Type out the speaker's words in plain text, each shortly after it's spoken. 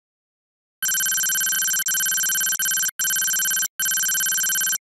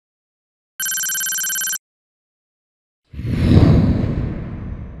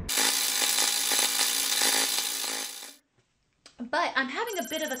having a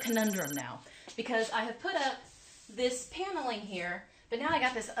bit of a conundrum now because I have put up this paneling here, but now I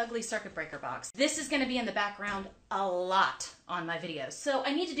got this ugly circuit breaker box. This is going to be in the background a lot on my videos, so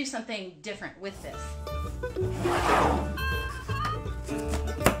I need to do something different with this.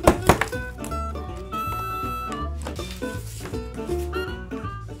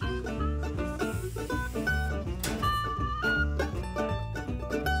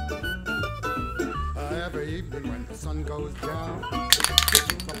 Every evening when the sun goes down,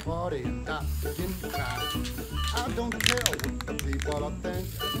 it's a party and I begin to cry. I don't care what the people are thinking.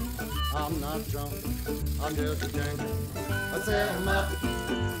 I'm not drunk, I'm just drinking. I set 'em up,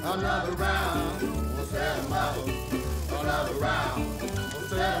 another round. I set 'em up, another round. I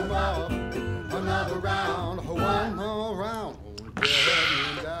set 'em up, another round. One more round.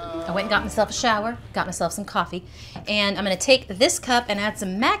 I went and got myself a shower, got myself some coffee, and I'm going to take this cup and add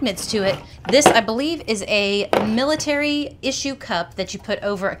some magnets to it. This, I believe, is a military issue cup that you put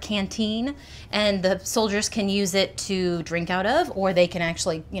over a canteen, and the soldiers can use it to drink out of, or they can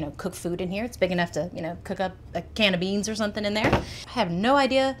actually, you know, cook food in here. It's big enough to, you know, cook up a can of beans or something in there. I have no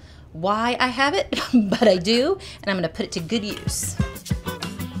idea why I have it, but I do, and I'm going to put it to good use.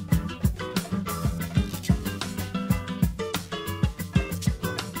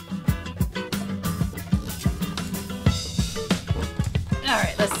 All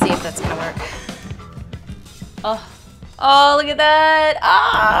right, let's see if that's gonna work. Oh, look at that.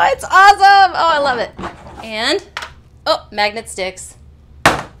 Oh, it's awesome. Oh, I love it. And, oh, magnet sticks.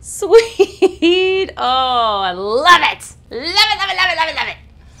 Sweet. Oh, I love it. Love it, love it, love it, love it, love it.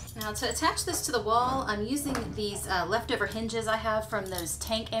 Now to attach this to the wall, I'm using these leftover hinges I have from those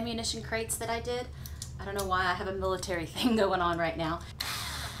tank ammunition crates that I did. I don't know why I have a military thing going on right now.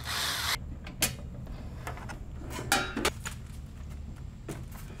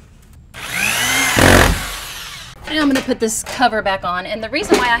 And I'm going to put this cover back on, and the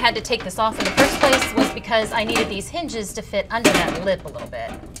reason why I had to take this off in the first place was because I needed these hinges to fit under that lip a little bit.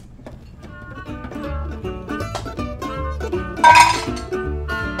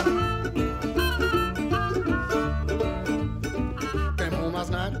 Came home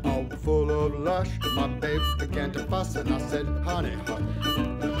last night, all full of lush. My babe began to fuss, and I said, honey, hush.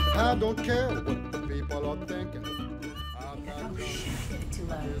 I don't care what the people are thinking. Oh shit, I did it too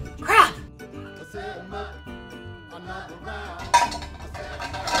loud. Crap! I set 'em up, another round.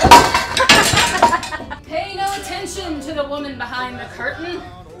 Pay no attention to the woman behind the curtain.